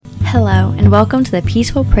Hello, and welcome to the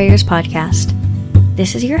Peaceful Prayers Podcast.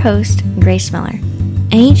 This is your host, Grace Miller.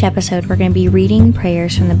 In each episode, we're going to be reading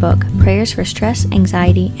prayers from the book Prayers for Stress,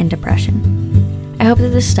 Anxiety, and Depression. I hope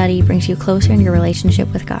that this study brings you closer in your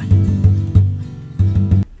relationship with God.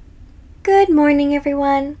 Good morning,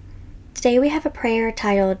 everyone. Today we have a prayer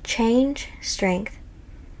titled Change, Strength.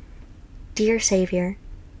 Dear Savior,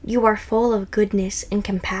 you are full of goodness and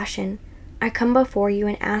compassion. I come before you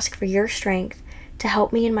and ask for your strength to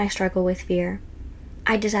help me in my struggle with fear.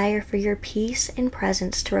 I desire for your peace and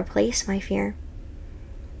presence to replace my fear.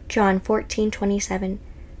 John 14:27.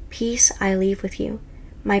 Peace I leave with you.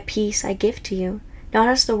 My peace I give to you. Not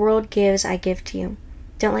as the world gives, I give to you.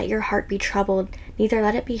 Don't let your heart be troubled, neither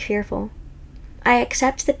let it be fearful. I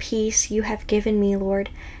accept the peace you have given me,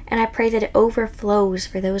 Lord, and I pray that it overflows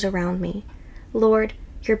for those around me. Lord,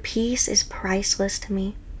 your peace is priceless to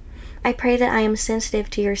me. I pray that I am sensitive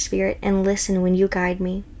to your spirit and listen when you guide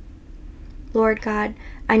me. Lord God,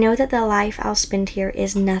 I know that the life I'll spend here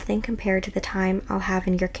is nothing compared to the time I'll have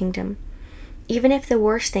in your kingdom. Even if the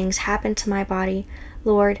worst things happen to my body,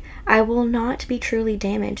 Lord, I will not be truly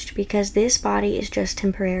damaged because this body is just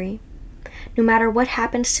temporary. No matter what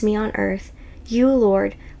happens to me on earth, you,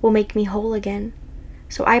 Lord, will make me whole again.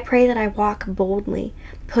 So I pray that I walk boldly,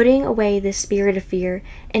 putting away the spirit of fear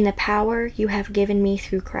in the power you have given me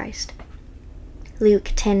through Christ.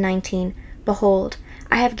 Luke 10:19. Behold,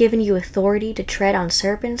 I have given you authority to tread on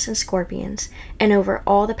serpents and scorpions, and over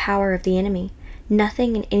all the power of the enemy.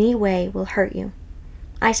 Nothing in any way will hurt you.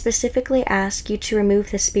 I specifically ask you to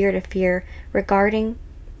remove the spirit of fear regarding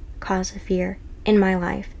cause of fear in my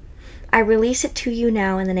life. I release it to you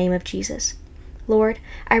now in the name of Jesus. Lord,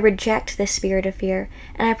 I reject the spirit of fear,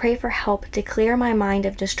 and I pray for help to clear my mind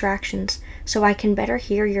of distractions so I can better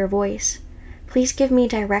hear your voice. Please give me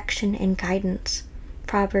direction and guidance.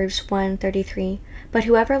 Proverbs 1:33. But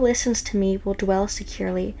whoever listens to me will dwell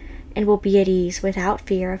securely and will be at ease without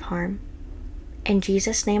fear of harm. In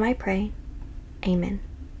Jesus' name I pray. Amen.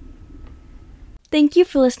 Thank you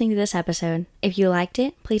for listening to this episode. If you liked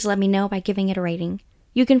it, please let me know by giving it a rating.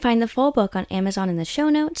 You can find the full book on Amazon in the show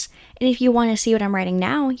notes, and if you want to see what I'm writing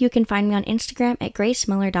now, you can find me on Instagram at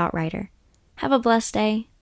gracemiller.writer. Have a blessed day.